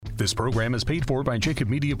This program is paid for by Jacob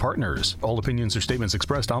Media Partners. All opinions or statements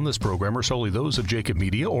expressed on this program are solely those of Jacob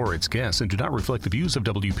Media or its guests and do not reflect the views of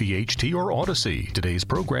WPHT or Odyssey. Today's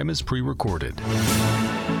program is pre-recorded.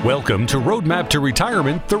 Welcome to Roadmap to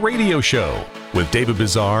Retirement, the radio show, with David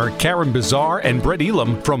Bezar, Karen Bezar, and Brett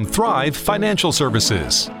Elam from Thrive Financial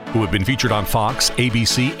Services, who have been featured on Fox,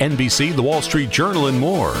 ABC, NBC, The Wall Street Journal, and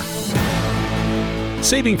more.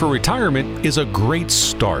 Saving for retirement is a great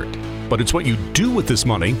start, but it's what you do with this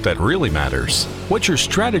money that really matters. What's your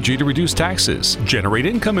strategy to reduce taxes, generate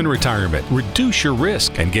income in retirement, reduce your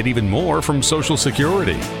risk, and get even more from Social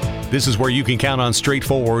Security? This is where you can count on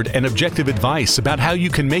straightforward and objective advice about how you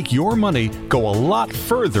can make your money go a lot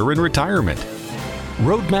further in retirement.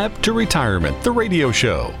 Roadmap to Retirement, the radio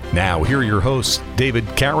show. Now, here are your hosts, David,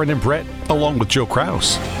 Karen, and Brett, along with Joe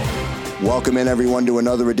Kraus. Welcome in, everyone, to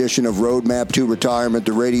another edition of Roadmap to Retirement,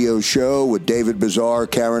 the radio show with David Bezar,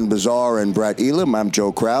 Karen Bezar, and Brett Elam. I'm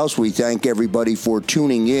Joe Kraus. We thank everybody for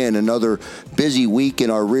tuning in. Another busy week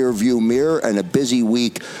in our rearview mirror and a busy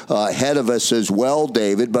week ahead of us as well,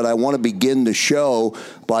 David. But I want to begin the show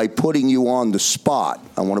by putting you on the spot.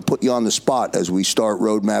 I want to put you on the spot as we start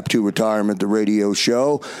Roadmap to Retirement, the radio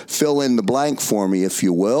show. Fill in the blank for me, if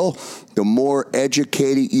you will. The more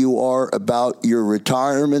educated you are about your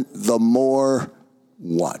retirement, the more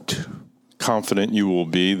what? Confident you will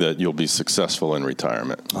be that you'll be successful in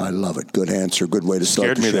retirement. I love it. Good answer. Good way to start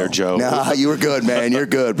Scared the me show. there, Joe. Nah, you were good, man. You're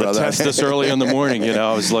good, brother. Test this early in the morning,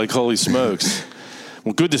 I was like, holy smokes.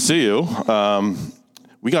 Well, good to see you.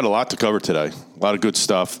 We got a lot to cover today. A lot of good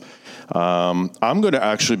stuff. I'm going to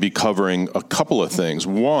actually be covering a couple of things.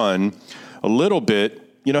 One, a little bit,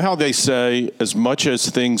 you know how they say, as much as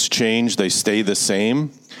things change, they stay the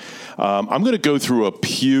same? I'm going to go through a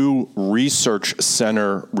Pew Research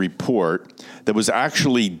Center report that was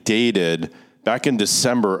actually dated back in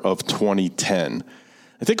December of 2010.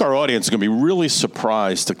 I think our audience is going to be really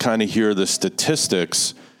surprised to kind of hear the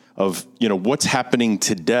statistics of, what's happening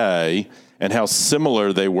today and how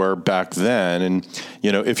similar they were back then. And,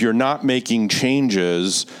 if you're not making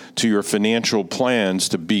changes to your financial plans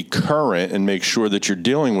to be current and make sure that you're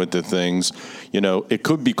dealing with the things, it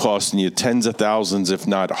could be costing you tens of thousands, if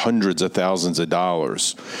not hundreds of thousands of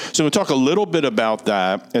dollars. So we'll talk a little bit about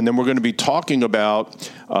that, and then we're going to be talking about,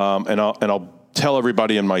 and I'll tell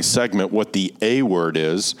everybody in my segment what the A word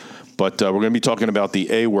is, but we're going to be talking about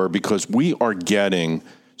the A word because we are getting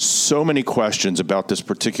so many questions about this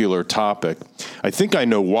particular topic. I think I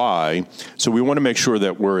know why, so we want to make sure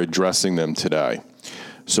that we're addressing them today.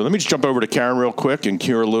 So let me just jump over to Karen real quick and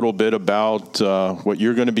hear a little bit about what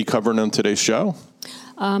you're going to be covering on today's show.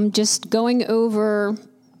 Just going over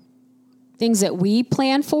things that we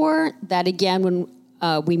plan for, that again, when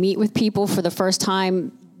we meet with people for the first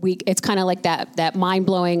time, it's kind of like that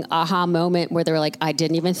mind-blowing aha moment where they're like, I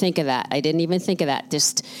didn't even think of that.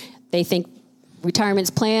 Just, they think retirement's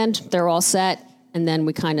planned, they're all set, and then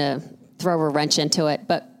we kind of throw a wrench into it.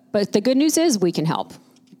 But the good news is we can help.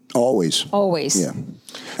 Always. Yeah.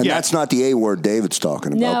 And that's not the A word David's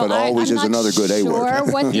talking about, but always is another good A word.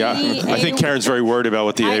 I think Karen's very worried about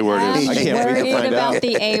what the A word is. I can't wait to find out.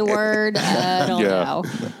 The A word. I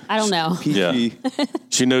don't know. Yeah.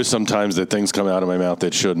 She knows sometimes that things come out of my mouth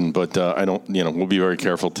that shouldn't, but I don't, we'll be very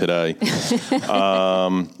careful today.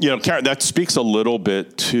 Karen, that speaks a little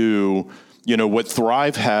bit to, what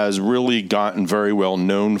Thrive has really gotten very well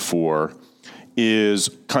known for is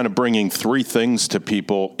kind of bringing three things to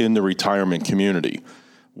people in the retirement community.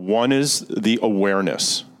 One is the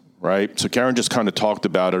awareness, right? So Karen just kind of talked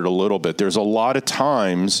about it a little bit. There's a lot of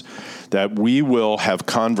times that we will have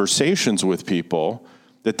conversations with people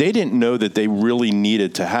that they didn't know that they really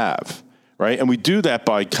needed to have, right? And we do that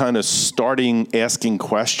by kind of asking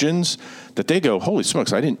questions that they go, holy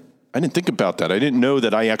smokes, I didn't think about that. I didn't know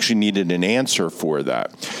that I actually needed an answer for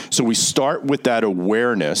that. So we start with that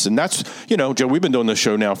awareness. And that's, Joe, we've been doing this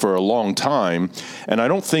show now for a long time. And I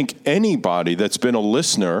don't think anybody that's been a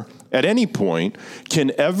listener at any point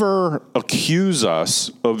can ever accuse us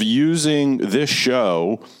of using this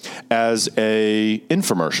show as a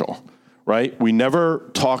infomercial. Right? We never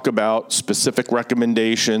talk about specific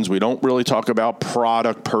recommendations. We don't really talk about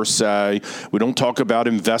product per se. We don't talk about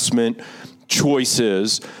investment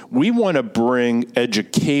choices. We want to bring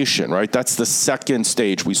education, right? That's the second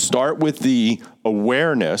stage. We start with the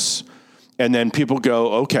awareness, and then people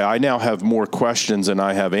go, okay, I now have more questions than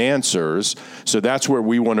I have answers. So that's where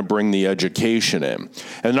we want to bring the education in.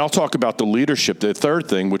 And I'll talk about the leadership, the third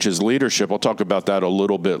thing, which is leadership. I'll talk about that a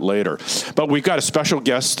little bit later. But we've got a special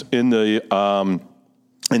guest in the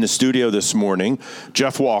in the studio this morning,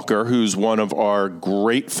 Jeff Walker, who's one of our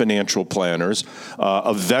great financial planners,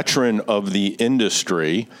 a veteran of the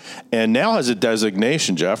industry, and now has a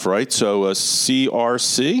designation, Jeff, right? So a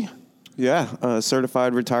CRC? Yeah, a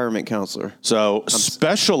certified retirement counselor. So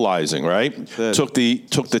specializing, right? Took the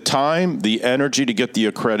time, the energy to get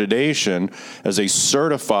the accreditation as a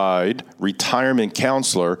certified retirement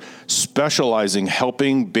counselor, specializing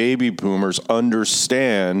helping baby boomers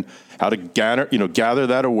understand how to gather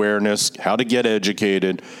that awareness, how to get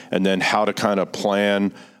educated, and then how to kind of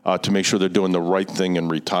plan to make sure they're doing the right thing in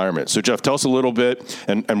retirement. So, Jeff, tell us a little bit,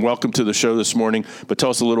 and welcome to the show this morning, but tell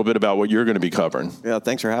us a little bit about what you're going to be covering. Yeah,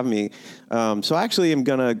 thanks for having me. So actually, I'm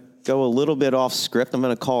going to go a little bit off script. I'm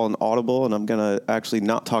going to call an audible, and I'm going to actually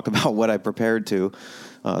not talk about what I prepared to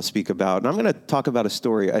speak about. And I'm going to talk about a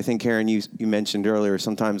story. I think, Karen, you mentioned earlier,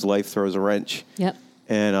 sometimes life throws a wrench. Yep.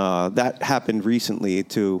 And that happened recently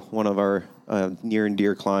to one of our near and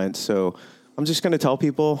dear clients. So I'm just going to tell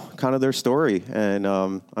people kind of their story, and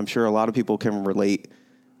I'm sure a lot of people can relate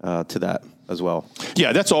to that as well.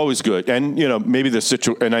 Yeah, that's always good. And, maybe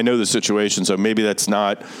and I know the situation, so maybe that's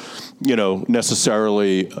not,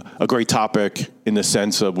 necessarily a great topic in the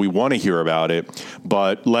sense of we want to hear about it,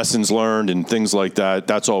 but lessons learned and things like that,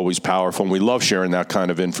 that's always powerful. And we love sharing that kind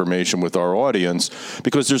of information with our audience,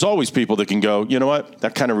 because there's always people that can go, you know what,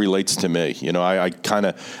 that kind of relates to me.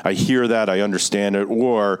 I hear that, I understand it,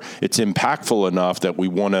 or it's impactful enough that we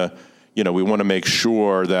want to make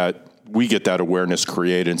sure that we get that awareness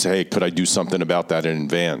created and say, hey, could I do something about that in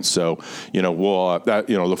advance? So, we'll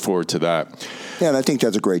look forward to that. Yeah, and I think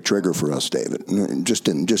that's a great trigger for us, David. Just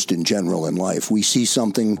in general in life, we see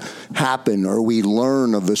something happen or we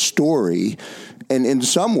learn of a story, and in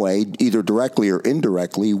some way, either directly or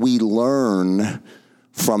indirectly, we learn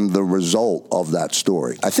from the result of that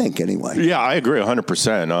story. I think, anyway. Yeah, I agree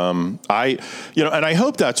 100%. And I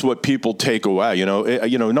hope that's what people take away.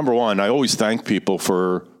 Number one, I always thank people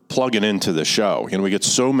for plugging into the show. We get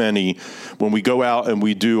so many when we go out and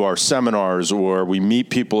we do our seminars or we meet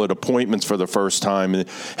people at appointments for the first time. And,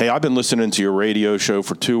 hey, I've been listening to your radio show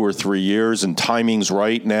for 2 or 3 years and timing's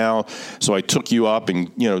right now. So I took you up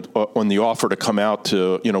and, on the offer to come out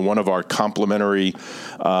to, one of our complimentary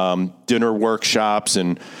dinner workshops.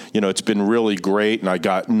 And, it's been really great. And I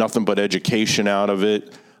got nothing but education out of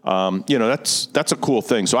it. That's a cool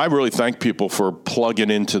thing. So I really thank people for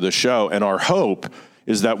plugging into the show. And our hope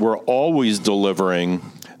is that we're always delivering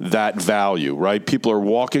that value, right? People are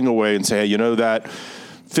walking away and say, hey, that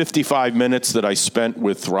 55 minutes that I spent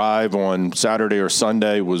with Thrive on Saturday or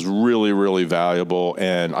Sunday was really, really valuable,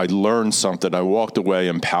 and I learned something. I walked away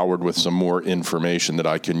empowered with some more information that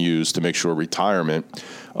I can use to make sure retirement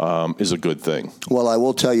is a good thing. Well, I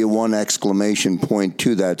will tell you one exclamation point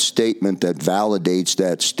to that statement that validates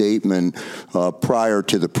that statement. Prior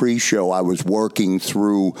to the pre-show, I was working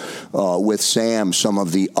through with Sam some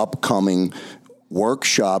of the upcoming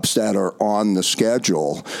workshops that are on the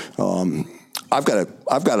schedule. I've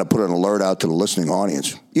got to put an alert out to the listening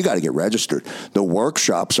audience. You got to get registered. The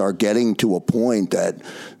workshops are getting to a point that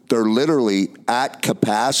they're literally at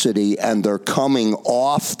capacity and they're coming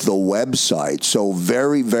off the website. So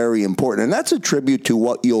very, very important. And that's a tribute to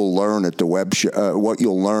what you'll learn at the what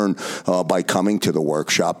you'll learn by coming to the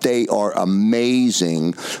workshop. They are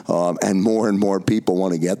amazing, and more people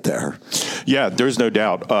want to get there. Yeah, there's no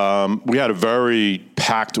doubt. We had a very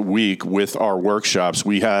packed week with our workshops.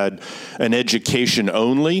 We had an education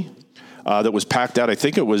only that was packed out. I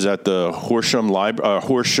think it was at the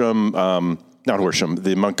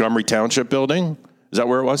the Montgomery Township building. Is that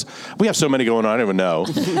where it was? We have so many going on, I don't even know.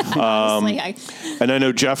 And I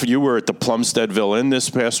know, Jeff, you were at the Plumsteadville Inn this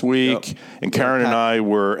past week, yep. And Karen and I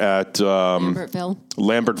were at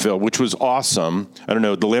Lambertville, which was awesome. I don't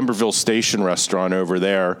know, the Lambertville Station restaurant over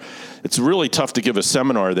there. It's really tough to give a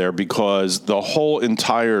seminar there because the whole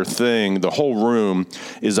entire thing, the whole room,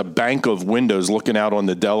 is a bank of windows looking out on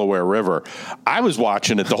the Delaware River. I was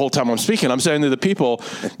watching it the whole time I'm speaking. I'm saying to the people,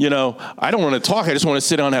 I don't want to talk. I just want to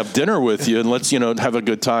sit down and have dinner with you and let's, have a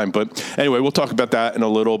good time. But anyway, we'll talk about that in a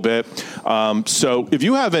little bit. So if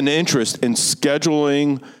you have an interest in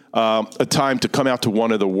scheduling a time to come out to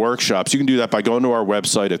one of the workshops, you can do that by going to our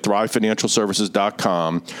website at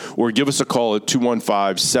thrivefinancialservices.com or give us a call at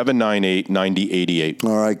 215-798-9088.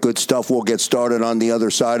 All right, good stuff. We'll get started on the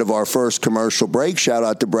other side of our first commercial break. Shout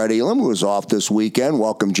out to Brett Elam, who is off this weekend.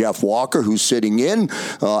 Welcome Jeff Walker, who's sitting in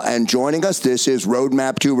and joining us. This is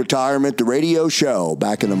Roadmap to Retirement, the radio show.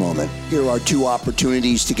 Back in a moment. Here are 2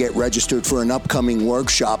 opportunities to get registered for an upcoming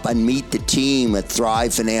workshop and meet the team at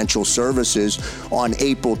Thrive Financial Services on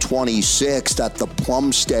April 26th at the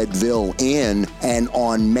Plumsteadville Inn and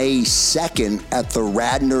on May 2nd at the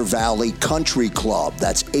Radnor Valley Country Club.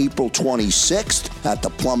 That's April 26th at the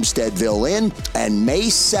Plumsteadville Inn and May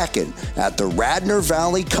 2nd at the Radnor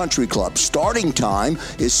Valley Country Club. Starting time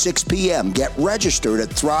is 6 p.m. Get registered at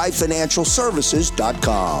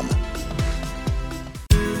thrivefinancialservices.com.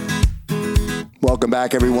 Welcome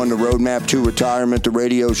back, everyone, to Roadmap to Retirement, the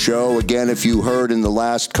radio show. Again, if you heard in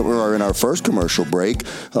our first commercial break,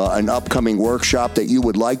 an upcoming workshop that you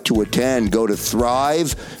would like to attend, go to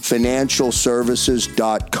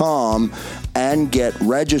thrivefinancialservices.com and get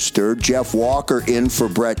registered. Jeff Walker in for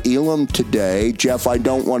Brett Elam today. Jeff, I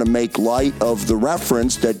don't want to make light of the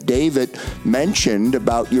reference that David mentioned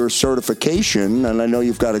about your certification, and I know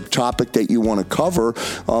you've got a topic that you want to cover,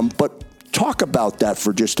 but talk about that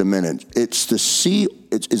for just a minute. It's the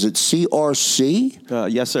is it CRC?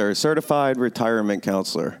 Yes, sir. Certified Retirement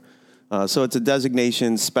Counselor. So it's a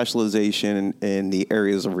designation, specialization in the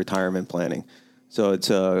areas of retirement planning. So it's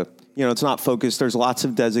it's not focused. There's lots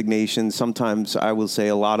of designations. Sometimes I will say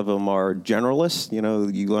a lot of them are generalists. You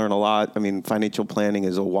learn a lot. I mean, financial planning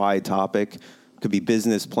is a wide topic. It could be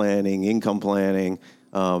business planning, income planning.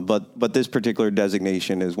 But this particular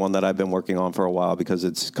designation is one that I've been working on for a while because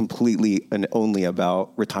it's completely and only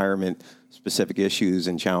about retirement-specific issues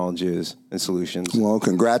and challenges and solutions. Well,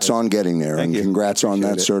 congrats on getting there, and congrats on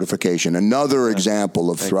that certification. Another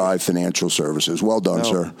example of Thrive Financial Services. Well done,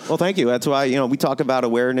 sir. Well, thank you. That's why, we talk about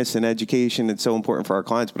awareness and education. It's so important for our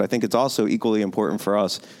clients, but I think it's also equally important for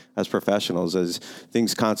us as professionals. As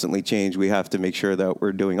things constantly change, we have to make sure that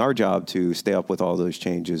we're doing our job to stay up with all those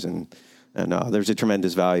changes, and there's a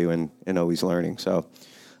tremendous value in always learning. So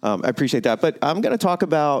I appreciate that. But I'm going to talk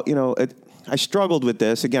about, I struggled with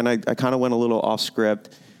this. Again, I kind of went a little off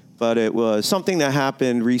script, but it was something that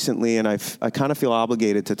happened recently, and I kind of feel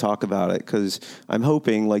obligated to talk about it because I'm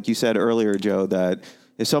hoping, like you said earlier, Joe, that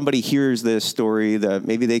if somebody hears this story, that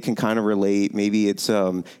maybe they can kind of relate. Maybe it's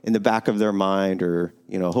in the back of their mind, or,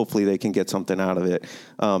 hopefully they can get something out of it.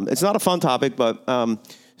 It's not a fun topic, but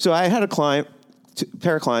so I had a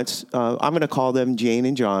pair of clients. I'm going to call them Jane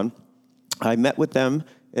and John. I met with them.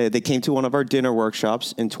 They came to one of our dinner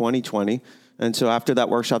workshops in 2020. And so after that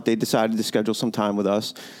workshop, they decided to schedule some time with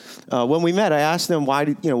us. When we met, I asked them,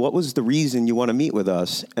 what was the reason you want to meet with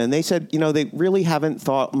us? And they said, they really haven't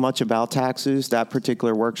thought much about taxes. That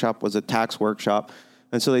particular workshop was a tax workshop.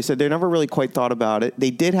 And so they said they never really quite thought about it.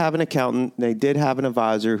 They did have an accountant. They did have an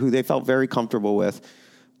advisor who they felt very comfortable with,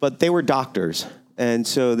 but they were doctors. And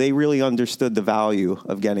so they really understood the value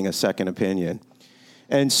of getting a second opinion.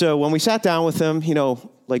 And so when we sat down with them,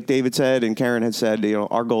 like David said and Karen had said,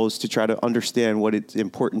 our goal is to try to understand what is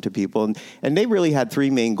important to people. And they really had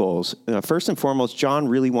three main goals. First and foremost, John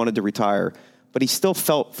really wanted to retire, but he still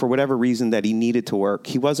felt, for whatever reason, that he needed to work.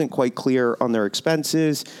 He wasn't quite clear on their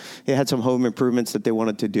expenses. They had some home improvements that they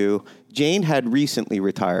wanted to do. Jane had recently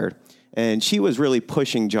retired, and she was really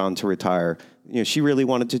pushing John to retire. She really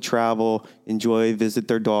wanted to travel, enjoy, visit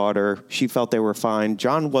their daughter. She felt they were fine.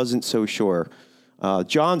 John wasn't so sure.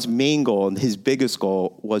 John's main goal and his biggest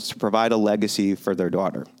goal was to provide a legacy for their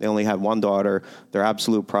daughter. They only had one daughter, their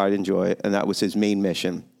absolute pride and joy, and that was his main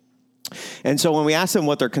mission. And so when we asked them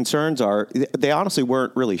what their concerns are, they honestly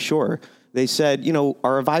weren't really sure. They said,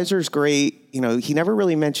 our advisor's great. He never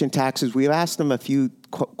really mentioned taxes. We asked him a few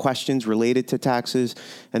questions related to taxes,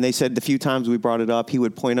 and they said the few times we brought it up, he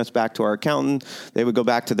would point us back to our accountant. They would go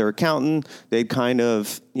back to their accountant. They'd kind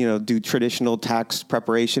of, do traditional tax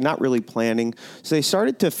preparation, not really planning. So they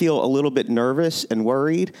started to feel a little bit nervous and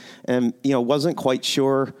worried, and, wasn't quite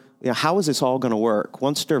sure, how is this all going to work?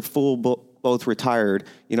 Once they're both retired,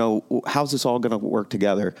 how's this all going to work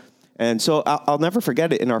together? And so I'll never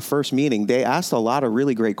forget it. In our first meeting, they asked a lot of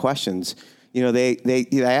really great questions. They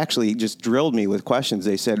actually just drilled me with questions.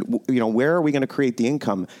 They said, where are we going to create the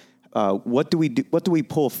income? What do we do? What do we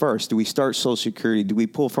pull first? Do we start Social Security? Do we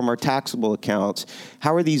pull from our taxable accounts?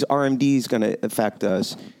 How are these RMDs going to affect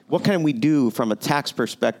us? What can we do from a tax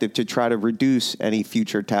perspective to try to reduce any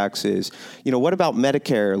future taxes? What about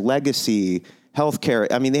Medicare, legacy,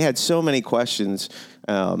 healthcare? I mean, they had so many questions,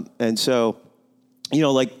 and so.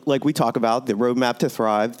 Like we talk about the roadmap to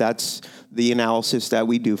thrive, that's the analysis that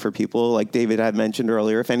we do for people. Like David had mentioned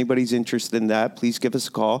earlier, if anybody's interested in that, please give us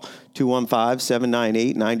a call,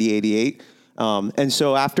 215-798-9088. And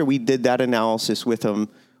so after we did that analysis with them,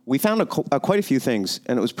 we found quite a few things,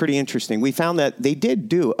 and it was pretty interesting. We found that they did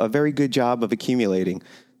do a very good job of accumulating.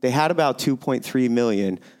 They had about $2.3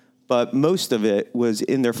 million, but most of it was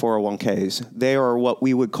in their 401ks. They are what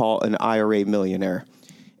we would call an IRA millionaire.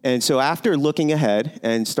 And so after looking ahead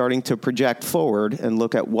and starting to project forward and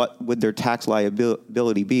look at what would their tax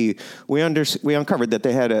liability be, we uncovered that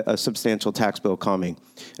they had a substantial tax bill coming,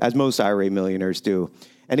 as most IRA millionaires do.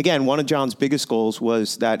 And again, one of John's biggest goals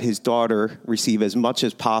was that his daughter receive as much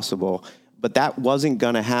as possible, but that wasn't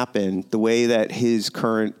going to happen the way that his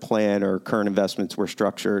current plan or current investments were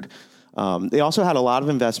structured. They also had a lot of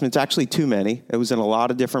investments, actually too many. It was in a lot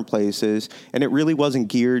of different places, and it really wasn't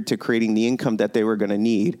geared to creating the income that they were going to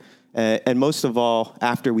need. And most of all,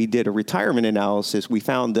 after we did a retirement analysis, we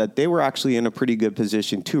found that they were actually in a pretty good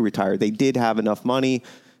position to retire. They did have enough money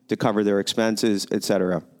to cover their expenses, et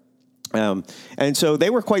cetera. And so they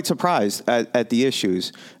were quite surprised at the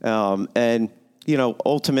issues. And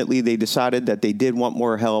ultimately they decided that they did want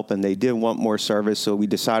more help and they did want more service. So we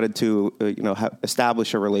decided to,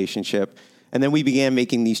 establish a relationship. And then we began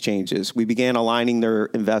making these changes. We began aligning their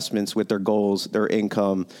investments with their goals, their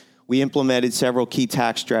income. We implemented several key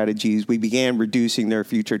tax strategies. We began reducing their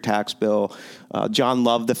future tax bill. John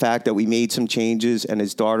loved the fact that we made some changes and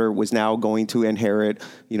his daughter was now going to inherit,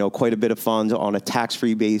 quite a bit of funds on a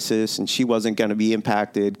tax-free basis, and she wasn't going to be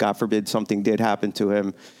impacted. God forbid something did happen to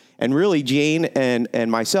him. And really, Jane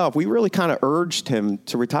and myself, we really kind of urged him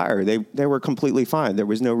to retire. They were completely fine. There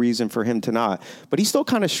was no reason for him to not. But he still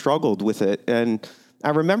kind of struggled with it. And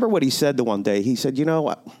I remember what he said the one day. He said,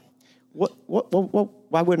 what,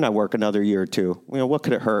 why wouldn't I work another year or two? What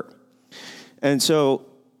could it hurt? And so,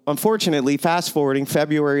 unfortunately, fast forwarding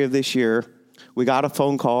February of this year, we got a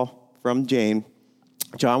phone call from Jane.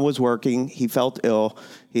 John was working. He felt ill.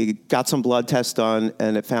 He got some blood tests done,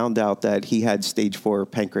 and it found out that he had stage 4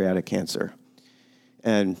 pancreatic cancer.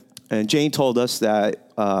 And Jane told us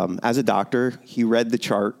that as a doctor, he read the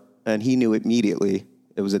chart, and he knew immediately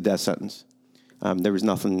it was a death sentence. There was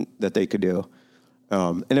nothing that they could do.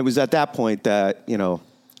 And it was at that point that,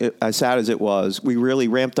 as sad as it was, we really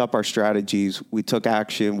ramped up our strategies. We took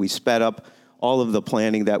action. We sped up all of the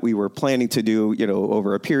planning that we were planning to do,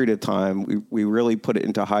 over a period of time. We really put it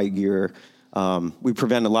into high gear. We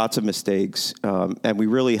prevented lots of mistakes, and we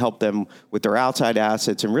really helped them with their outside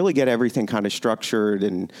assets and really get everything kind of structured.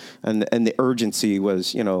 And the urgency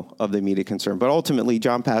was, of the immediate concern. But ultimately,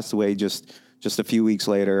 John passed away just a few weeks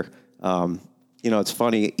later. It's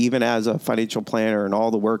funny, even as a financial planner and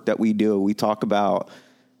all the work that we do, we talk about,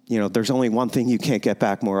 there's only one thing you can't get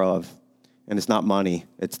back more of. And it's not money,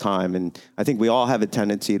 it's time. And I think we all have a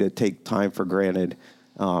tendency to take time for granted.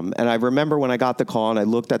 And I remember when I got the call and I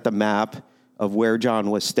looked at the map of where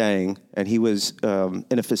John was staying, and he was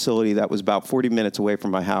in a facility that was about 40 minutes away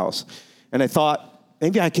from my house. And I thought,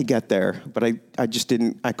 maybe I could get there, but I just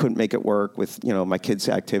couldn't make it work with, my kids'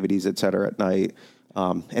 activities, et cetera, at night.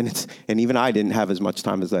 And even I didn't have as much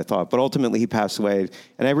time as I thought. But ultimately, he passed away,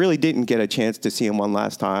 and I really didn't get a chance to see him one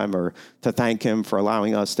last time or to thank him for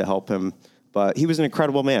allowing us to help him. But he was an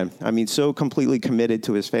incredible man. I mean, so completely committed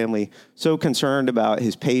to his family, so concerned about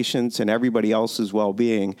his patients and everybody else's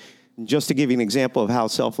well-being. And just to give you an example of how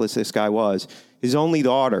selfless this guy was, his only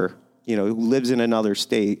daughter, who lives in another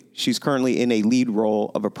state, she's currently in a lead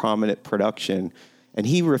role of a prominent production, and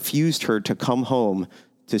he refused her to come home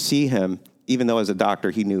to see him, even though as a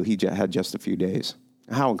doctor he knew he had just a few days.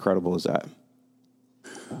 How incredible is that?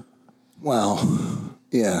 Wow.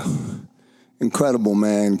 Yeah. Incredible,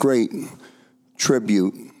 man. Great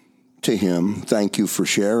tribute to him. Thank you for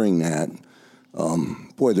sharing that.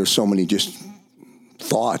 There's so many just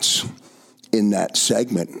thoughts in that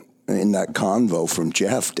segment, in that convo from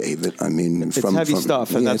Jeff, David. I mean, it's heavy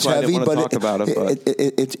stuff, and that's why I didn't want to talk about it. But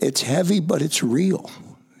it's heavy, but it's real,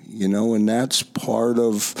 and that's part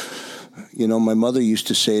of, my mother used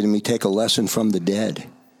to say to me, take a lesson from the dead.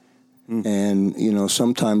 And,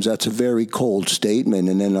 sometimes that's a very cold statement,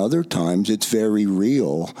 and then other times it's very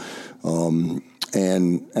real.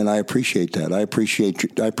 And I appreciate that. I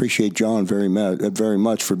appreciate John very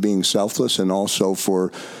much for being selfless and also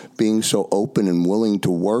for being so open and willing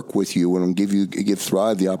to work with you and give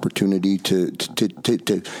Thrive the opportunity to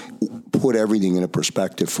put everything in a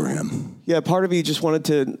perspective for him. Yeah, part of me just wanted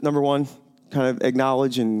to, number one, kind of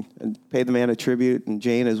acknowledge and pay the man a tribute, and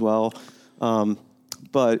Jane as well.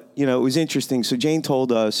 But, it was interesting. So Jane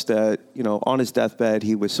told us that, on his deathbed,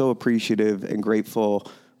 he was so appreciative and grateful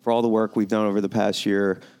for all the work we've done over the past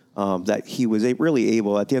year, that he was really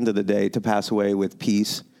able, at the end of the day, to pass away with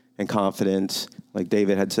peace and confidence. Like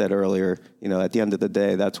David had said earlier, at the end of the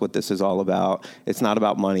day, that's what this is all about. It's not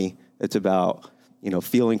about money. It's about,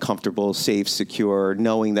 feeling comfortable, safe, secure,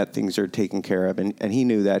 knowing that things are taken care of. And he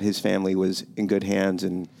knew that his family was in good hands,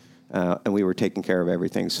 and we were taking care of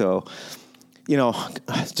everything. So,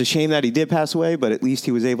 it's a shame that he did pass away, but at least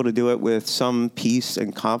he was able to do it with some peace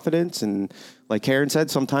and confidence. And like Karen said,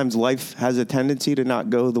 sometimes life has a tendency to not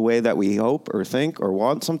go the way that we hope or think or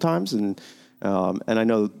want sometimes. And I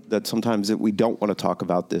know that sometimes that we don't want to talk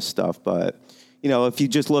about this stuff, but if you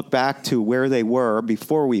just look back to where they were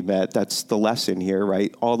before we met, that's the lesson here,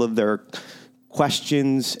 right? All of their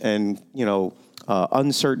questions and,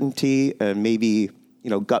 uncertainty and maybe,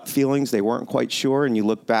 gut feelings, they weren't quite sure. And you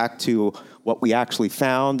look back to what we actually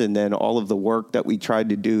found and then all of the work that we tried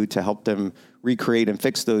to do to help them recreate and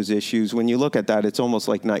fix those issues. When you look at that, it's almost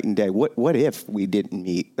like night and day. What if we didn't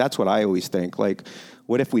meet? That's what I always think. Like,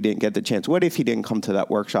 what if we didn't get the chance? What if he didn't come to that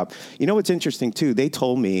workshop? What's interesting too, they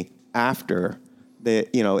told me after that,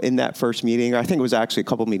 in that first meeting, I think it was actually a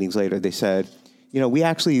couple meetings later, they said, we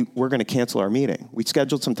actually were going to cancel our meeting. We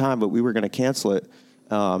scheduled some time, but we were going to cancel it.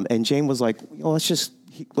 And Jane was like, let's just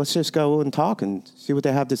go and talk and see what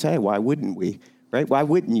they have to say. Why wouldn't we? Right? Why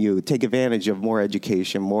wouldn't you take advantage of more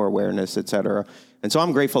education, more awareness, et cetera? And so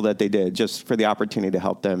I'm grateful that they did, just for the opportunity to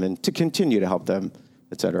help them and to continue to help them,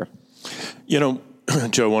 et cetera.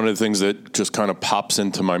 Joe, one of the things that just kind of pops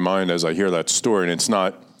into my mind as I hear that story,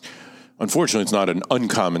 and unfortunately, it's not an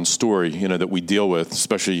uncommon story, that we deal with,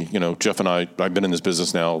 especially, Jeff and I've been in this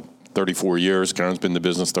business now 34 years. Karen's been in the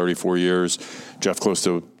business 34 years. Jeff close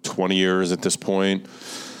to 20 years at this point.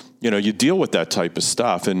 You deal with that type of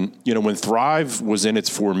stuff. And, when Thrive was in its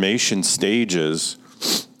formation stages,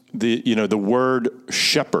 the word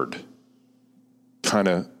shepherd kind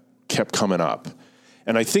of kept coming up.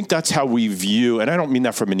 And I think that's how we view, and I don't mean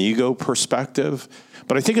that from an ego perspective,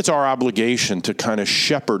 but I think it's our obligation to kind of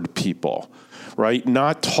shepherd people, right?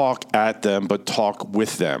 Not talk at them, but talk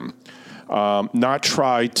with them. Not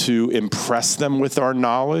try to impress them with our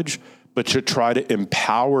knowledge, but to try to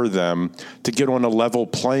empower them to get on a level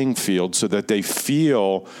playing field so that they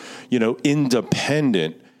feel,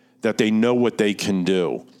 independent, that they know what they can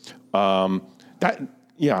do. That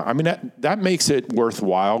makes it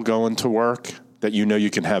worthwhile going to work, that you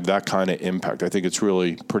can have that kind of impact. I think it's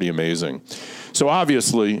really pretty amazing. So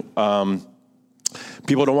obviously,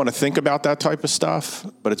 people don't want to think about that type of stuff,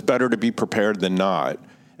 but it's better to be prepared than not.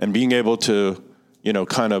 And being able to,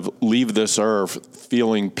 kind of leave this earth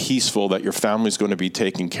feeling peaceful that your family's going to be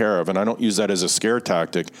taken care of. And I don't use that as a scare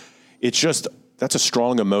tactic. It's just, that's a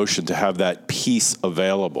strong emotion to have that peace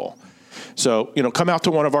available. So, come out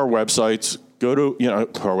to one of our websites, go to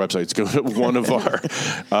one of our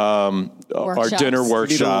dinner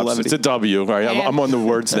workshops. It's a W, right? I'm on the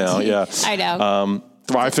words now. Yeah. I know.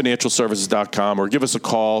 ThriveFinancialServices.com or give us a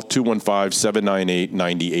call,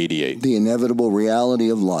 215-798-9088. The inevitable reality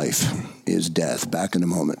of life is death. Back in a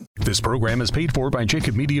moment. This program is paid for by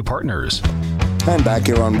Jacob Media Partners. I'm back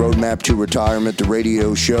here on Roadmap to Retirement, the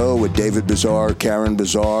radio show with David Bezar, Karen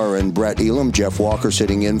Bezar, and Brett Elam. Jeff Walker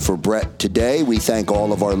sitting in for Brett today. We thank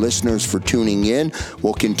all of our listeners for tuning in.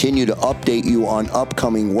 We'll continue to update you on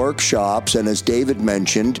upcoming workshops. And as David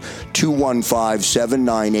mentioned,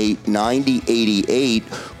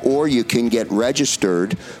 215-798-9088, or you can get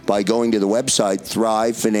registered by going to the website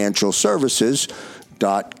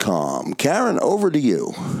ThriveFinancialServices.com. Karen, over to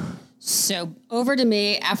you. So over to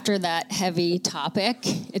me after that heavy topic.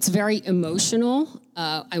 It's very emotional.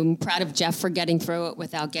 I'm proud of Jeff for getting through it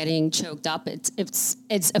without getting choked up. It's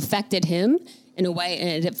affected him in a way, and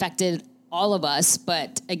it affected all of us.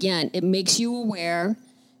 But again, it makes you aware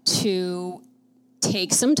to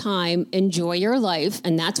take some time, enjoy your life,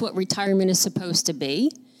 and that's what retirement is supposed to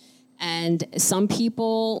be. And some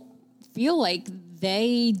people feel like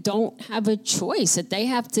they don't have a choice, that they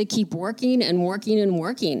have to keep working and working and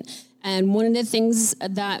working. And one of the things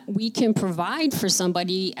that we can provide for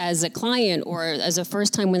somebody as a client or as a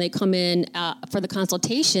first time when they come in for the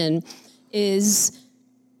consultation is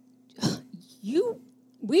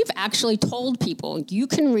we've actually told people you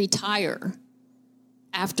can retire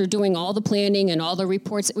after doing all the planning and all the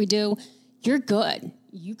reports that we do. You're good.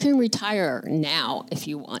 You can retire now if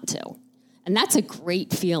you want to. And that's a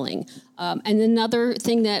great feeling. And another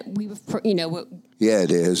thing that yeah,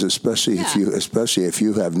 it is, especially if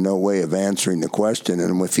you have no way of answering the question,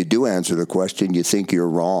 and if you do answer the question, you think you're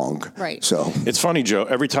wrong. Right. So it's funny, Joe.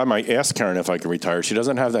 Every time I ask Karen if I can retire, she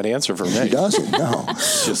doesn't have that answer for me. She doesn't. No.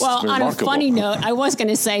 Well, on a funny note, I was going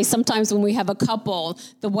to say sometimes when we have a couple,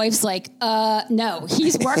 the wife's like, "No,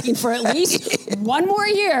 he's working for at least one more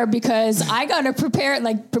year because I got to prepare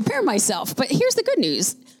myself." But here's the good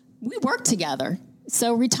news: we work together,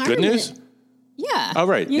 so retirement. Good news. Yeah. Oh,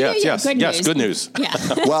 right. Yes. Good news. Yeah.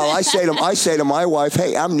 Well, I say to my wife,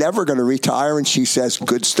 hey, I'm never going to retire. And she says,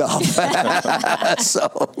 good stuff.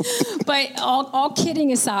 So. But all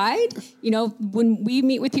kidding aside, when we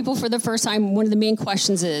meet with people for the first time, one of the main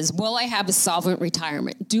questions is, will I have a solvent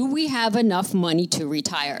retirement? Do we have enough money to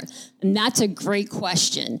retire? And that's a great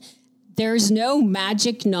question. There's no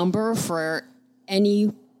magic number for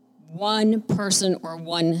any one person or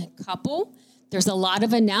one couple. There's a lot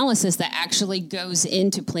of analysis that actually goes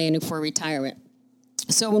into planning for retirement.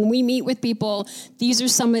 So when we meet with people, this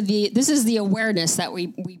is the awareness that we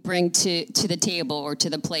bring to the table or to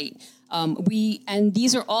the plate. And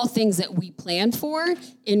these are all things that we plan for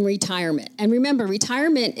in retirement. And remember,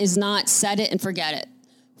 retirement is not set it and forget it.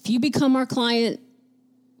 If you become our client,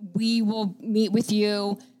 we will meet with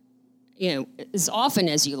you, as often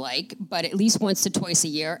as you like, but at least once to twice a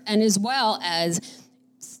year. And as well as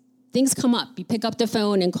things come up. You pick up the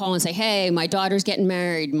phone and call and say, hey, my daughter's getting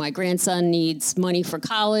married. My grandson needs money for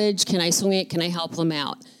college. Can I swing it? Can I help them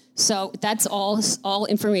out? So that's all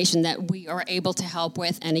information that we are able to help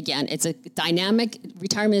with. And again, it's a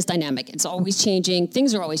retirement is dynamic. It's always changing.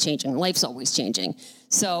 Things are always changing. Life's always changing.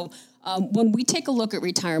 So when we take a look at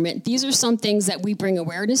retirement, these are some things that we bring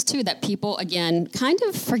awareness to that people, again, kind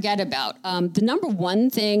of forget about. The number one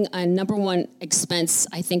thing and number one expense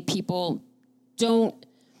I think people don't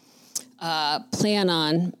plan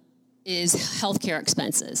on is healthcare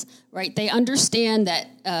expenses, right? They understand that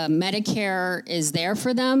Medicare is there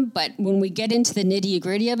for them, but when we get into the nitty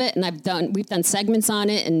gritty of it, and we've done segments on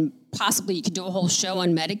it, and possibly you could do a whole show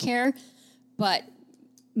on Medicare, but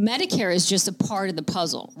Medicare is just a part of the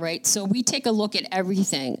puzzle, right? So we take a look at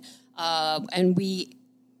everything, and we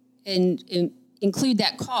include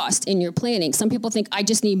that cost in your planning. Some people think, I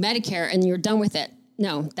just need Medicare, and you're done with it.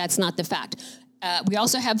 No, that's not the fact. We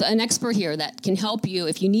also have an expert here that can help you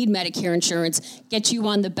if you need Medicare insurance, get you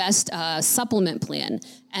on the best supplement plan.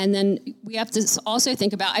 And then we have to also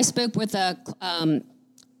think about, I spoke with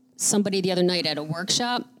somebody the other night at a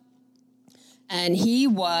workshop, and he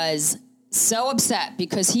was so upset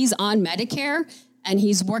because he's on Medicare and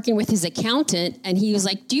he's working with his accountant, and he was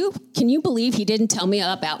like, can you believe he didn't tell me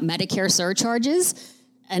about Medicare surcharges?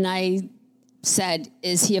 And I said,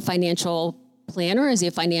 is he a financial planner? Is he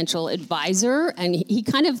a financial advisor? And he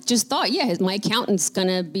kind of just thought, my accountant's going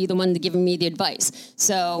to be the one giving me the advice.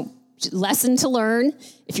 So lesson to learn,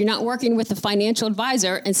 if you're not working with a financial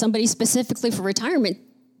advisor and somebody specifically for retirement,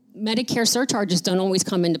 Medicare surcharges don't always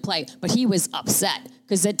come into play. But he was upset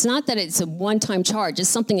because it's not that it's a one-time charge. It's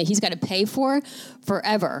something that he's got to pay for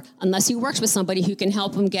forever unless he works with somebody who can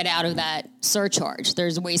help him get out of that surcharge.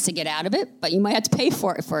 There's ways to get out of it, but you might have to pay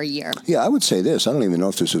for it for a year. Yeah, I would say this. I don't even know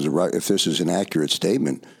if this is an accurate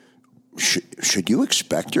statement. Should you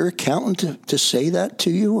expect your accountant to say that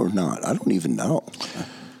to you or not? I don't even know.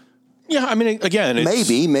 Yeah, I mean, again, it's,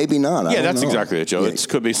 maybe not. Yeah, that's exactly it, Joe. Yeah. It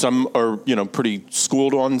could be some are pretty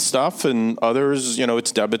schooled on stuff, and others,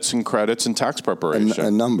 it's debits and credits and tax preparation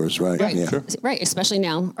and numbers, right? Right, yeah. Sure. Right. Especially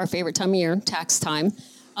now, our favorite time of year, tax time,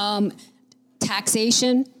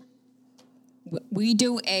 taxation. We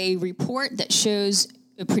do a report that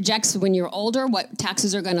projects when you're older what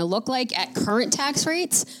taxes are going to look like at current tax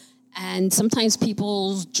rates. And sometimes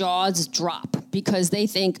people's jaws drop because they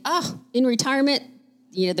think, in retirement,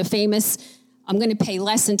 the famous, I'm going to pay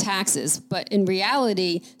less in taxes. But in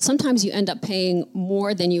reality, sometimes you end up paying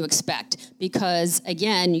more than you expect because,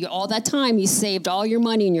 again, all that time you saved all your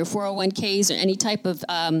money in your 401ks or any type of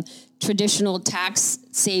traditional tax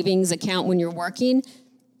savings account when you're working.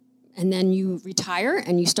 And then you retire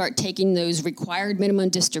and you start taking those required minimum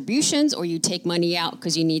distributions, or you take money out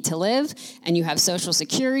because you need to live and you have Social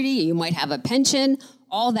Security, you might have a pension.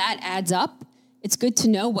 All that adds up. It's good to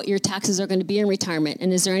know what your taxes are going to be in retirement.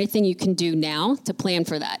 And is there anything you can do now to plan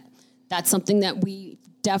for that? That's something that we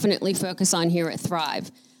definitely focus on here at Thrive.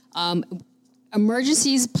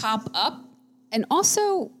 Emergencies pop up. And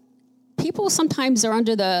also, people sometimes are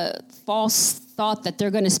under the false thought that they're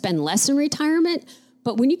going to spend less in retirement.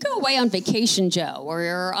 But when you go away on vacation, Joe, or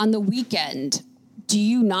you're on the weekend, do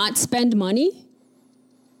you not spend money?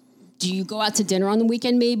 Do you go out to dinner on the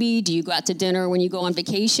weekend, maybe? Do you go out to dinner when you go on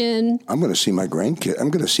vacation? I'm going to see my grandkids. I'm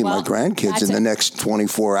going to see my grandkids in the next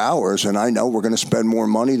 24 hours, and I know we're going to spend more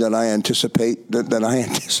money than I anticipate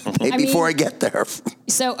before I get there.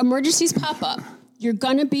 So emergencies pop up. You're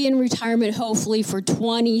going to be in retirement, hopefully, for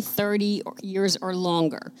 20, 30 years or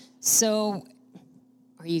longer. So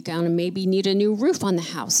are you going to maybe need a new roof on the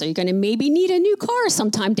house? Are you going to maybe need a new car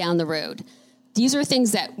sometime down the road? These are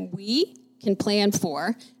things that we can plan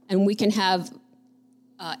for, and we can have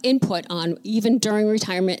input on even during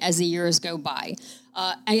retirement as the years go by.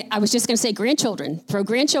 I was just going to say grandchildren. Throw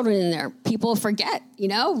grandchildren in there. People forget,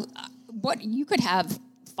 what you could have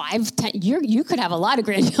 5, 10, you could have a lot of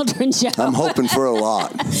grandchildren, Joe. I'm hoping for a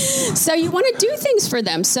lot. So you want to do things for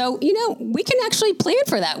them. So, we can actually plan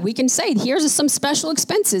for that. We can say, here's some special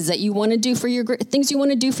expenses that you want to do for things you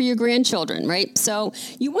want to do for your grandchildren, right? So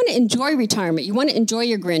you want to enjoy retirement. You want to enjoy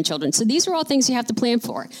your grandchildren. So these are all things you have to plan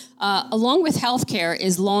for. Along with healthcare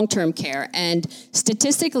is long-term care. And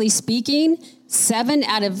statistically speaking, 7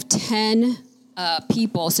 out of 10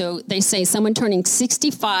 people. So they say someone turning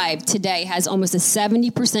 65 today has almost a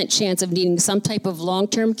 70% chance of needing some type of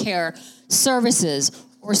long-term care services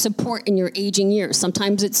or support in your aging years.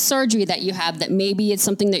 Sometimes it's surgery that you have that maybe it's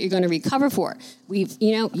something that you're going to recover for. You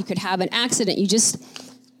could have an accident. You just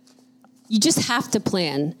have to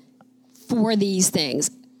plan for these things.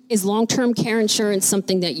 Is long-term care insurance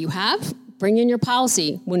something that you have? Bring in your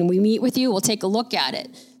policy. When we meet with you, we'll take a look at it.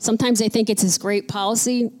 Sometimes they think it's this great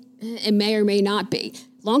policy. It may or may not be.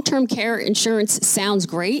 Long-term care insurance sounds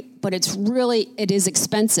great, but it is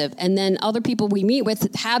expensive. And then other people we meet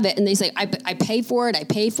with have it, and they say, I pay for it, I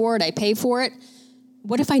pay for it, I pay for it.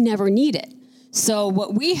 What if I never need it? So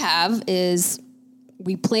what we have is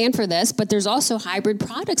we plan for this, but there's also hybrid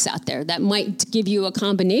products out there that might give you a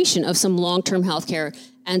combination of some long-term health care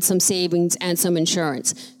and some savings and some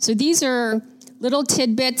insurance. So these are little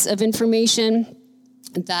tidbits of information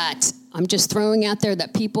that I'm just throwing out there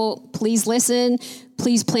that people, please listen,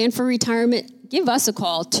 please plan for retirement. Give us a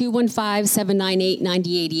call,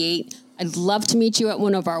 215-798-9088. I'd love to meet you at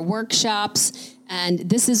one of our workshops. And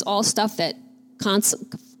this is all stuff that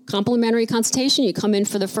complimentary consultation. You come in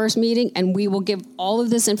for the first meeting and we will give all of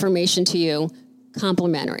this information to you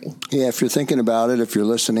complimentary. Yeah, if you're thinking about it, if you're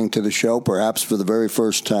listening to the show perhaps for the very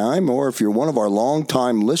first time, or if you're one of our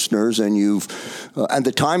longtime listeners and and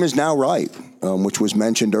the time is now right, which was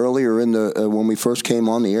mentioned earlier in when we first came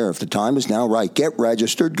on the air. If the time is now right, get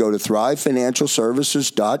registered. Go to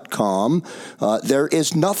thrivefinancialservices.com. There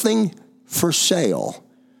is nothing for sale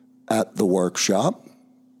at the workshop.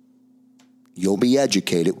 You'll be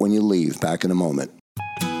educated when you leave. Back in a moment.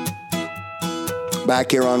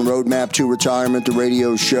 Back here on Roadmap to Retirement, the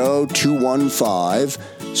radio show,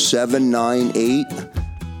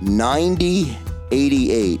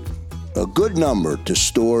 215-798-9088. A good number to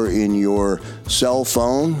store in your cell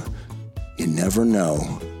phone. You never know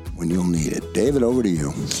when you'll need it. David, over to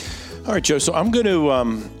you. All right, Joe. So I'm going to, I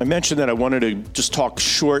mentioned that I wanted to just talk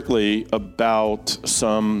shortly about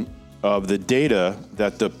some of the data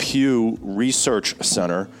that the Pew Research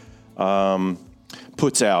Center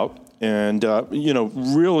puts out. And,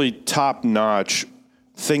 really top-notch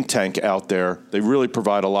think tank out there. They really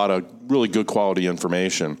provide a lot of really good quality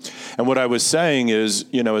information. And what I was saying is,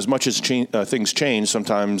 as much as things change,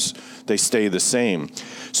 sometimes they stay the same.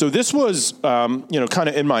 So this was, kind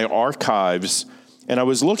of in my archives, and I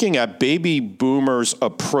was looking at baby boomers'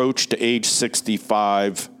 approach to age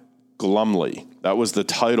 65 glumly. That was the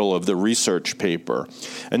title of the research paper.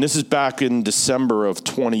 And this is back in December of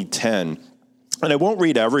 2010. And I won't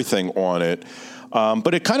read everything on it,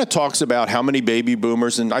 but it kind of talks about how many baby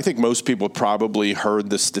boomers, and I think most people probably heard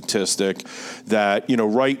the statistic that,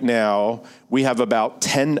 right now we have about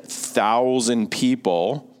 10,000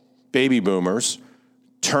 people, baby boomers,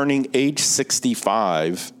 turning age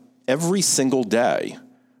 65 every single day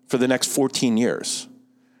for the next 14 years,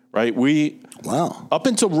 right? Wow. Up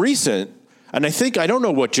until recent, and I don't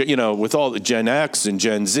know what, with all the Gen X and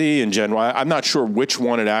Gen Z and Gen Y, I'm not sure which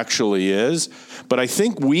one it actually is, but I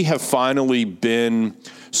think we have finally been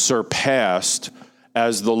surpassed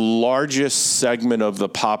as the largest segment of the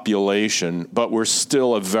population, but we're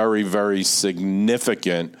still a very, very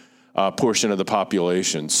significant portion of the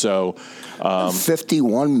population. So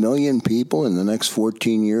 51 million people in the next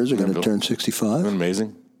 14 years are going to turn 65.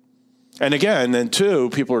 Amazing. And again, then too,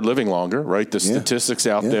 people are living longer, right? The statistics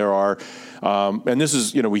out there are, and this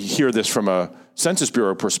is, we hear this from a Census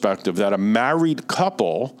Bureau perspective, that a married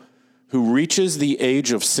couple who reaches the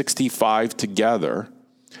age of 65 together,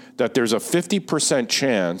 that there's a 50%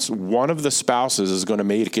 chance one of the spouses is going to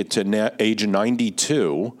make it to age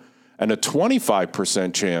 92, and a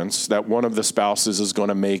 25% chance that one of the spouses is going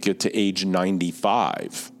to make it to age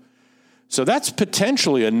 95. So that's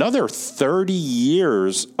potentially another 30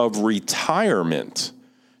 years of retirement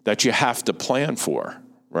that you have to plan for,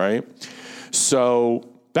 right? So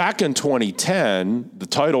back in 2010, the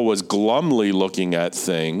title was Glumly Looking at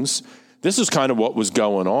Things. This is kind of what was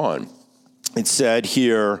going on. It said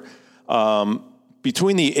here,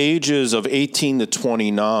 between the ages of 18 to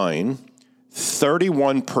 29,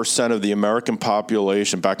 31% of the American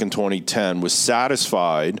population back in 2010 was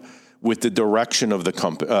satisfied with the direction of the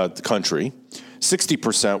country.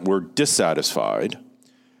 60% were dissatisfied.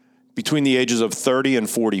 Between the ages of 30 and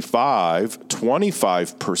 45,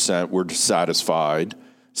 25% were satisfied.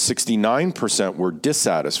 69% were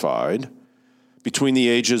dissatisfied. Between the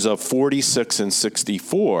ages of 46 and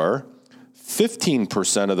 64,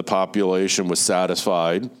 15% of the population was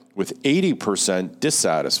satisfied, with 80%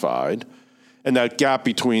 dissatisfied. And that gap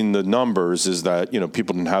between the numbers is that,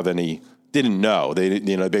 people didn't know. They,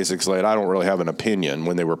 basically said, I don't really have an opinion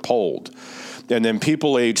when they were polled. And then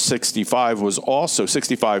people age 65 was also,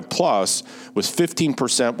 65 plus, was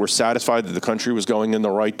 15% were satisfied that the country was going in the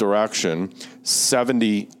right direction,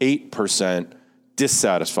 78%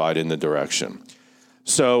 dissatisfied in the direction.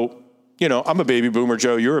 So, I'm a baby boomer,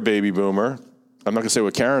 Joe, you're a baby boomer. I'm not going to say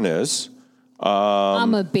what Karen is.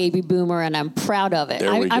 I'm a baby boomer, and I'm proud of it.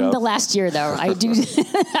 I'm the last year, though. I'm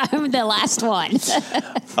the last one.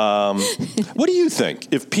 What do you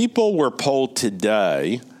think? If people were polled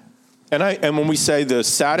today, and when we say the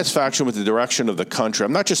satisfaction with the direction of the country,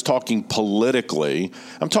 I'm not just talking politically.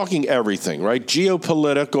 I'm talking everything, right?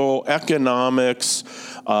 Geopolitical, economics,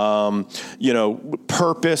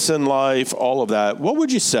 purpose in life, all of that. What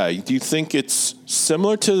would you say? Do you think it's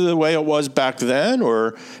similar to the way it was back then,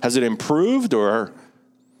 or has it improved, or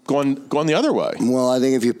gone the other way? Well, I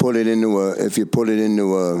think if you put it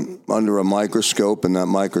under a microscope, and that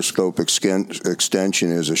microscope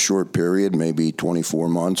extension is a short period, maybe 24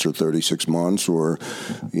 months or 36 months, or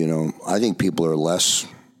I think people are less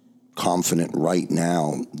confident right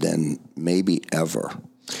now than maybe ever.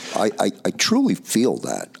 I truly feel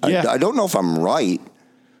that. Yeah. I don't know if I'm right.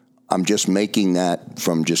 I'm just making that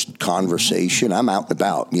from just conversation. I'm out and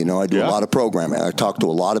about. I do a lot of programming. I talk to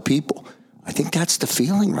a lot of people. I think that's the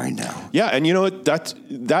feeling right now. Yeah, and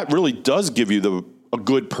that really does give you a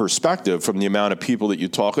good perspective from the amount of people that you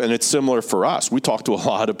talk, and it's similar for us. We talk to a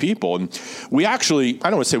lot of people, and we actually, I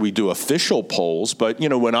don't want to say we do official polls, but,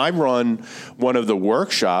 when I run one of the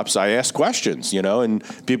workshops, I ask questions,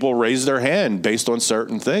 and people raise their hand based on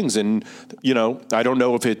certain things, and, I don't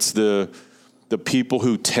know if it's the people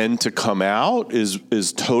who tend to come out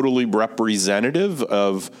is totally representative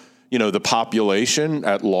of, the population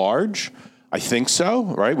at large. I think so,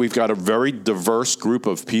 right? We've got a very diverse group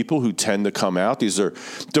of people who tend to come out. These are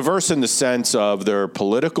diverse in the sense of their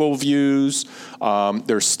political views,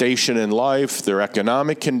 their station in life, their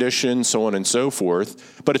economic conditions, so on and so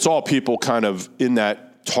forth. But it's all people kind of in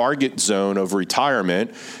that target zone of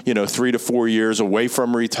retirement, 3 to 4 years away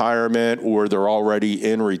from retirement, or they're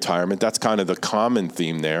already in retirement. That's kind of the common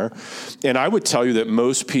theme there. And I would tell you that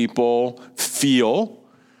most people feel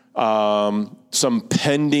some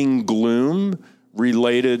pending gloom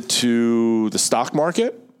related to the stock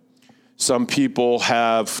market. Some people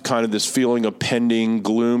have kind of this feeling of pending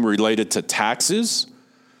gloom related to taxes.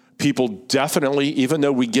 People definitely, even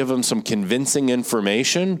though we give them some convincing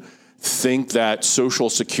information, think that Social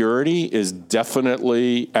Security is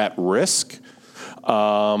definitely at risk.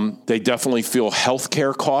 They definitely feel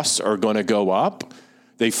healthcare costs are going to go up.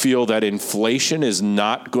 They feel that inflation is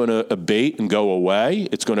not going to abate and go away.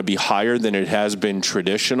 It's going to be higher than it has been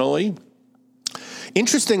traditionally.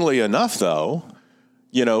 Interestingly enough, though,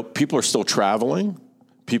 people are still traveling.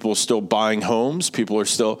 People are still buying homes.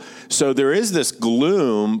 So there is this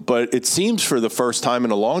gloom, but it seems for the first time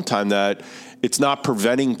in a long time that it's not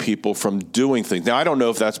preventing people from doing things. Now, I don't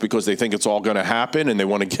know if that's because they think it's all going to happen and they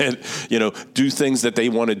want to do things that they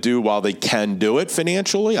want to do while they can do it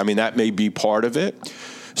financially. I mean, that may be part of it.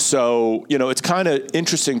 So, it's kind of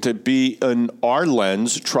interesting to be in our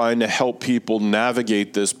lens trying to help people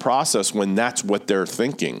navigate this process when that's what they're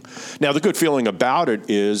thinking. Now, the good feeling about it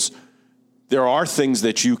is there are things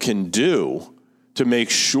that you can do to make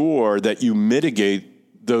sure that you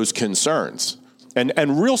mitigate those concerns.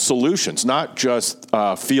 And real solutions, not just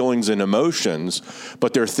feelings and emotions,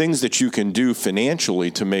 but there are things that you can do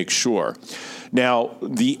financially to make sure. Now,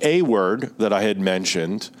 the A word that I had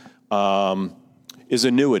mentioned is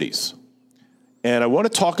annuities. And I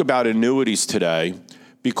want to talk about annuities today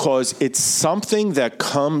because it's something that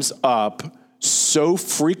comes up so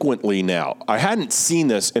frequently now. I hadn't seen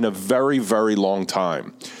this in a very, very long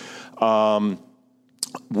time.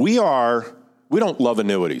 We don't love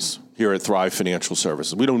annuities here at Thrive Financial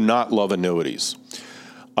Services. We do not love annuities.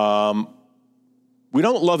 We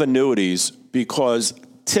don't love annuities because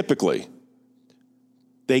typically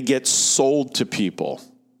they get sold to people,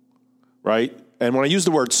 right? And when I use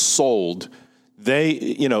the word sold,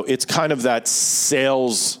 it's kind of that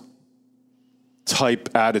sales type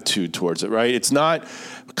attitude towards it, right? It's not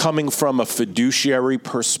coming from a fiduciary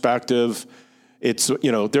perspective. It's,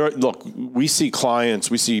 look, we see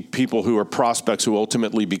clients, we see people who are prospects who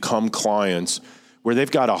ultimately become clients where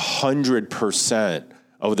they've got 100%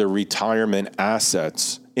 of their retirement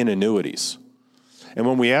assets in annuities. And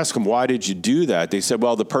when we ask them, why did you do that? They said,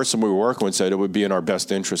 well, the person we were working with said it would be in our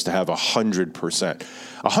best interest to have 100%.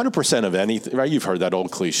 100% of anything, right? You've heard that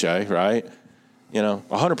old cliche, right?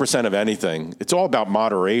 100% of anything. It's all about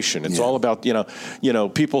moderation. It's all about,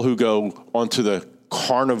 people who go onto the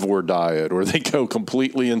carnivore diet or they go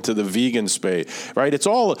completely into the vegan space, right? It's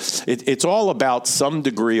all about some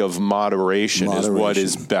degree of moderation is what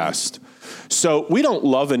is best. So we don't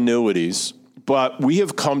love annuities, but we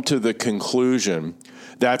have come to the conclusion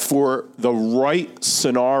that for the right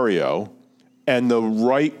scenario and the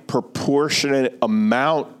right proportionate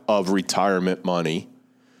amount of retirement money,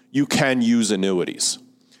 you can use annuities.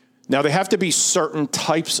 Now, they have to be certain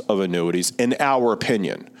types of annuities, in our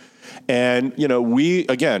opinion. And,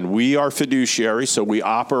 we are fiduciary, so we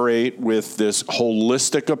operate with this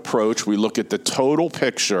holistic approach. We look at the total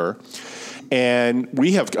picture. And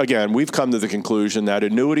we've come to the conclusion that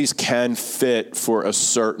annuities can fit for a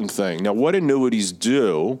certain thing. Now, what annuities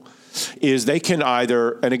do is they can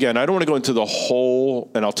either, and again, I don't want to go into the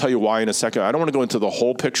whole, and I'll tell you why in a second, I don't want to go into the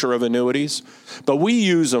whole picture of annuities, but we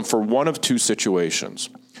use them for one of two situations.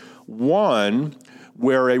 One,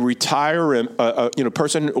 where a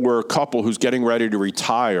person or a couple who's getting ready to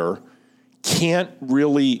retire can't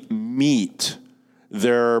really meet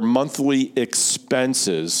their monthly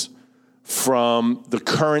expenses from the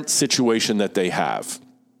current situation that they have.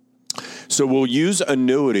 So we'll use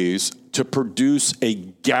annuities to produce a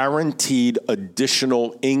guaranteed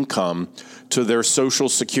additional income to their Social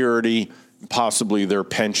Security, possibly their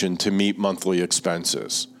pension, to meet monthly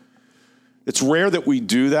expenses. It's rare that we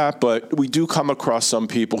do that, but we do come across some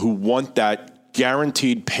people who want that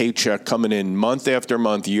guaranteed paycheck coming in month after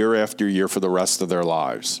month, year after year for the rest of their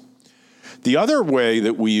lives. The other way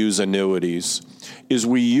that we use annuities is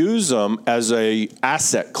we use them as a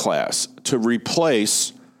asset class to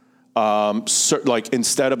replace, like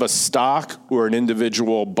instead of a stock or an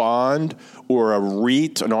individual bond or a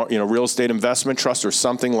REIT, real estate investment trust or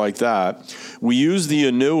something like that, we use the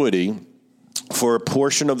annuity for a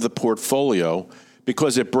portion of the portfolio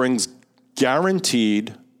because it brings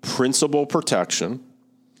guaranteed principal protection.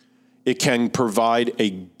 It can provide a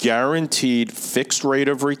guaranteed fixed rate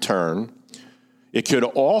of return. It could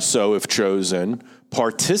also, if chosen,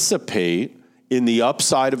 participate in the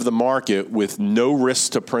upside of the market with no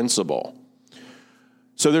risk to principal.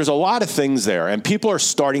 So there's a lot of things there, and people are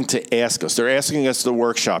starting to ask us. They're asking us at the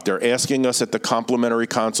workshop. They're asking us at the complimentary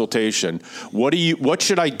consultation, what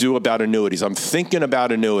should I do about annuities? I'm thinking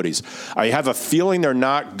about annuities. I have a feeling they're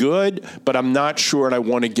not good, but I'm not sure, and I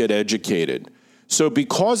want to get educated. So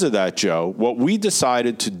because of that, Joe, what we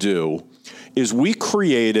decided to do is we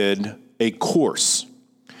created a course,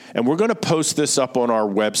 and we're going to post this up on our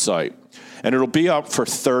website, and it'll be up for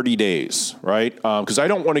 30 days, right? Because I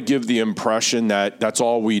don't want to give the impression that that's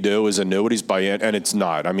all we do is annuities and it's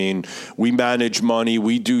not. I mean, we manage money,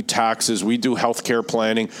 we do taxes, we do healthcare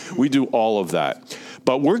planning, we do all of that.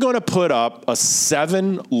 But we're going to put up a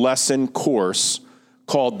 7-lesson course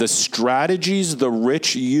called The Strategies the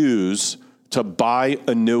Rich Use to Buy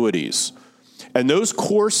Annuities. And those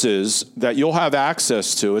courses that you'll have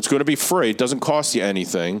access to, it's going to be free. It doesn't cost you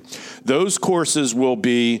anything. Those courses will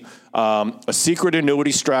be a secret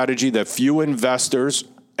annuity strategy that few investors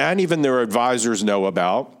and even their advisors know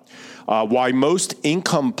about, why most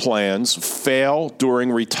income plans fail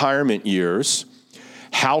during retirement years,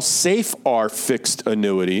 how safe are fixed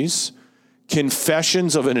annuities,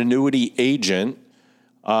 confessions of an annuity agent,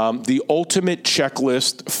 the ultimate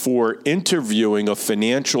checklist for interviewing a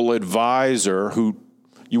financial advisor who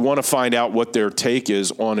you want to find out what their take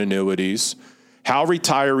is on annuities, how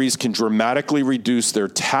retirees can dramatically reduce their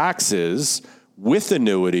taxes with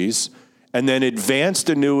annuities, and then advanced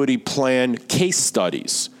annuity plan case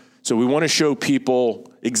studies. So we want to show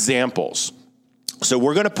people examples. So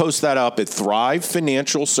we're going to post that up at Thrive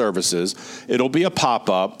Financial Services. It'll be a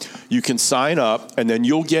pop-up. You can sign up, and then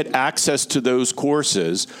you'll get access to those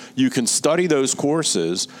courses. You can study those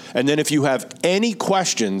courses, and then if you have any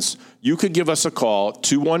questions, you could give us a call,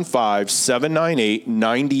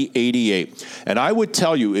 215-798-9088. And I would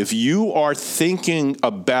tell you, if you are thinking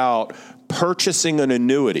about purchasing an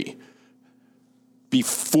annuity,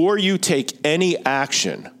 before you take any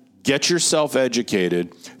action, get yourself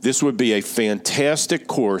educated. This would be a fantastic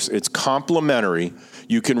course. It's complimentary.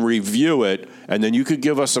 You can review it, and then you could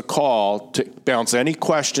give us a call to bounce any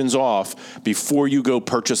questions off before you go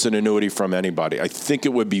purchase an annuity from anybody. I think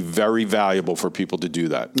it would be very valuable for people to do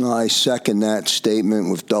that. I second that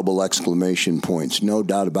statement with double exclamation points. No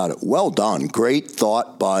doubt about it. Well done. Great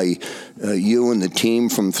thought by you and the team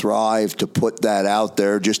from Thrive to put that out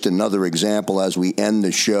there. Just another example as we end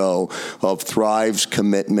the show of Thrive's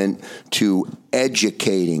commitment to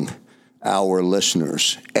educating our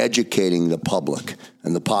listeners, educating the public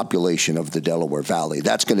and the population of the Delaware Valley.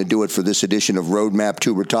 That's going to do it for this edition of Roadmap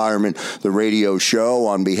to Retirement, the radio show.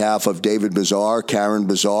 On behalf of David Bezar, Karen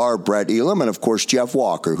Bezar, Brett Elam, and of course Jeff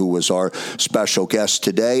Walker, who was our special guest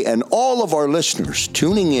today, and all of our listeners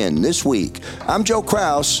tuning in this week, I'm Joe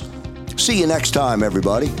Krause. See you next time,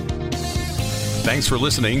 everybody. Thanks for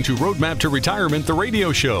listening to Roadmap to Retirement, the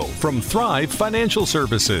radio show from Thrive Financial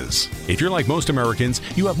Services. If you're like most Americans,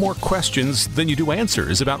 you have more questions than you do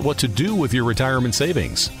answers about what to do with your retirement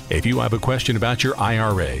savings. If you have a question about your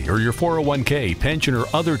IRA or your 401k, pension, or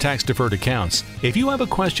other tax-deferred accounts, if you have a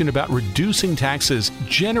question about reducing taxes,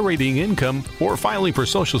 generating income, or filing for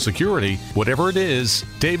Social Security, whatever it is,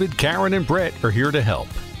 David, Karen, and Brett are here to help.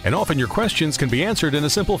 And often your questions can be answered in a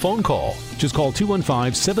simple phone call. Just call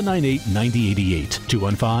 215-798-9088.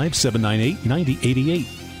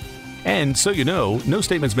 215-798-9088. And so you know, no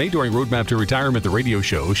statements made during Roadmap to Retirement, the radio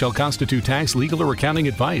show, shall constitute tax, legal, or accounting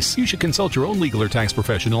advice. You should consult your own legal or tax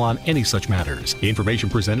professional on any such matters. The information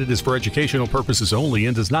presented is for educational purposes only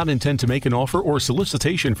and does not intend to make an offer or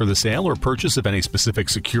solicitation for the sale or purchase of any specific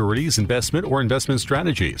securities, investment, or investment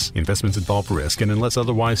strategies. Investments involve risk and, unless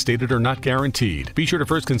otherwise stated, are not guaranteed. Be sure to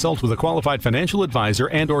first consult with a qualified financial advisor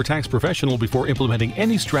and or tax professional before implementing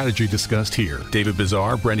any strategy discussed here. David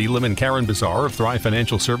Bezar, Brett Elam, and Karen Bezar of Thrive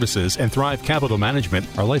Financial Services and Thrive Capital Management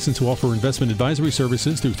are licensed to offer investment advisory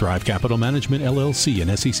services through Thrive Capital Management, LLC,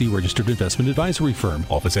 an SEC-registered investment advisory firm.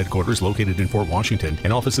 Office headquarters located in Fort Washington,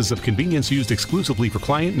 and offices of convenience used exclusively for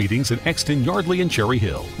client meetings in Exton, Yardley, and Cherry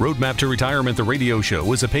Hill. Roadmap to Retirement, the radio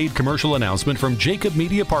show, is a paid commercial announcement from Jacob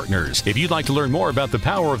Media Partners. If you'd like to learn more about the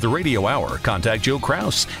power of the radio hour, contact Joe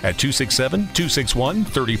Krause at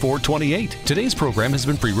 267-261-3428. Today's program has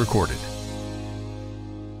been pre-recorded.